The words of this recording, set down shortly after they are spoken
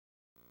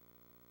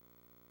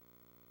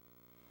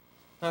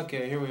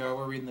Okay, here we are.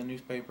 We're reading the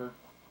newspaper.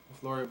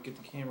 If Lori would get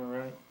the camera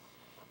right.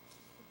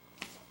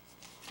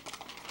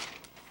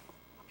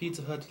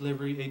 Pizza Hut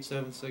delivery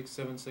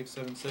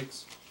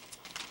 876-7676.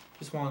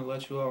 Just wanted to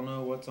let you all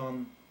know what's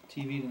on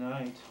TV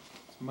tonight.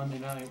 It's Monday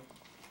night.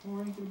 Why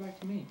don't you get it back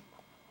to me?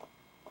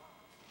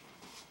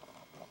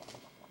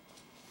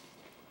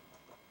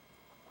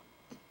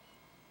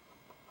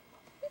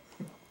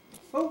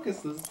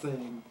 Focus this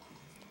thing.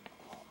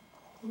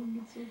 Don't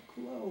get so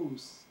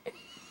close.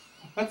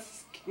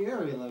 That's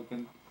scary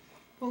looking.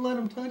 Don't let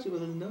him touch it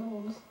with his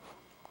nose.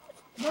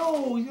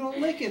 No, you don't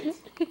lick it.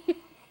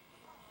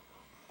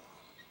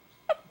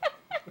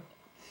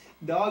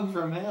 Dog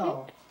from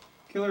hell.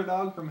 Killer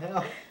dog from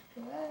hell.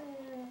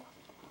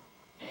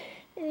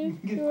 Get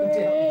it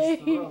down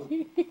his throat.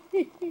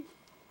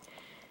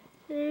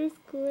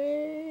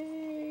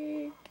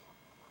 Earthquake.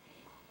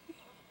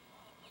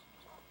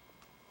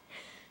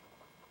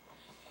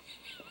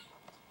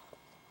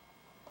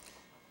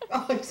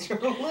 Oh, he's trying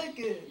to lick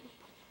it.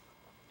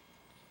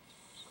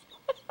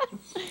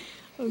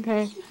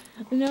 Okay,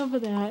 enough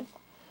of that.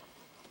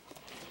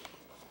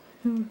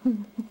 The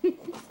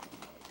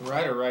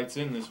writer writes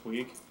in this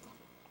week,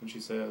 and she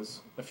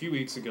says, "A few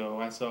weeks ago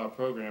I saw a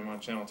program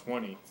on Channel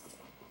 20,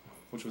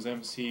 which was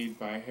emceed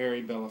by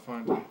Harry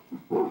Belafonte.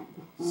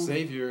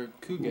 Xavier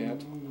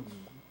Cugat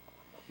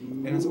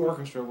and his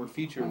orchestra were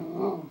featured,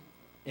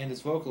 and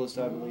his vocalist,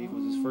 I believe,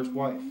 was his first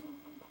wife.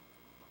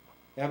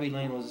 Abby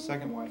Lane was his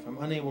second wife. I'm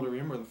unable to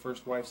remember the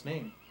first wife's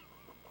name."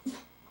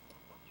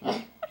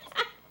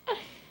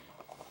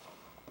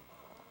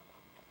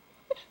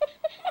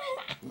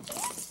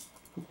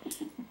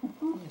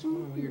 It's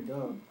one weird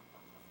dog.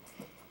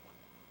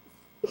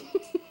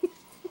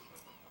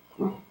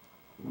 I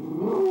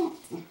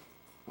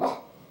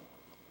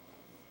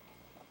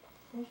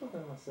was looking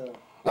at myself.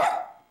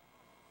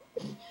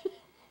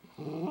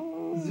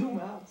 Zoom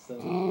out, so.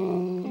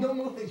 Don't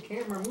move the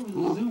camera, move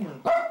the zoomer.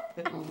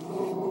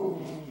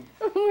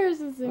 Where's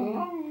the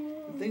zoomer?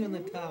 The thing on the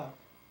top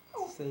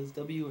says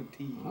W and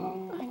T.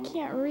 I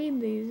can't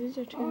read these. These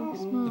are too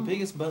small. The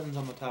biggest button's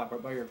on the top,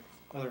 right by your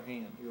other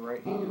hand, your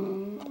right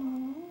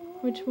hand.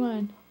 Which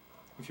one?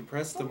 If you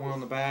press the one on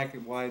the back,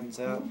 it widens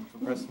out. If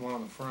you press the one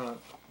on the front,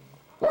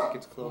 it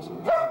gets closer.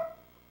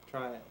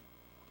 Try it.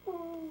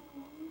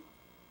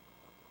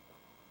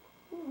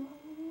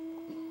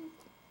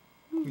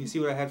 You see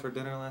what I had for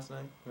dinner last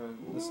night? Or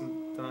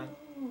listen tonight?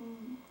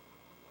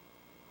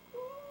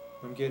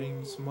 I'm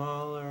getting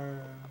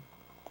smaller.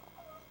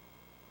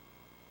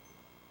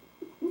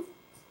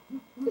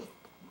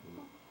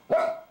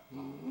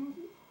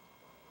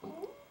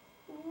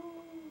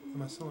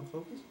 Am I still in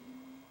focus?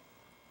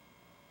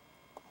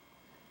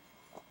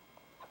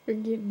 We're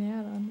getting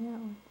out on that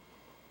one.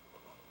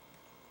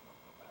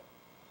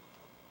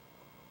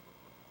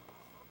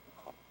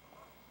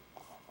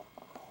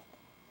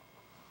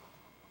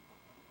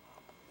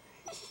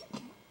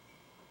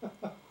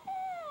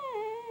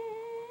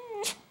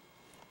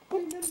 Why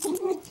you gotta come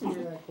up to me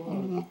that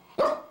close?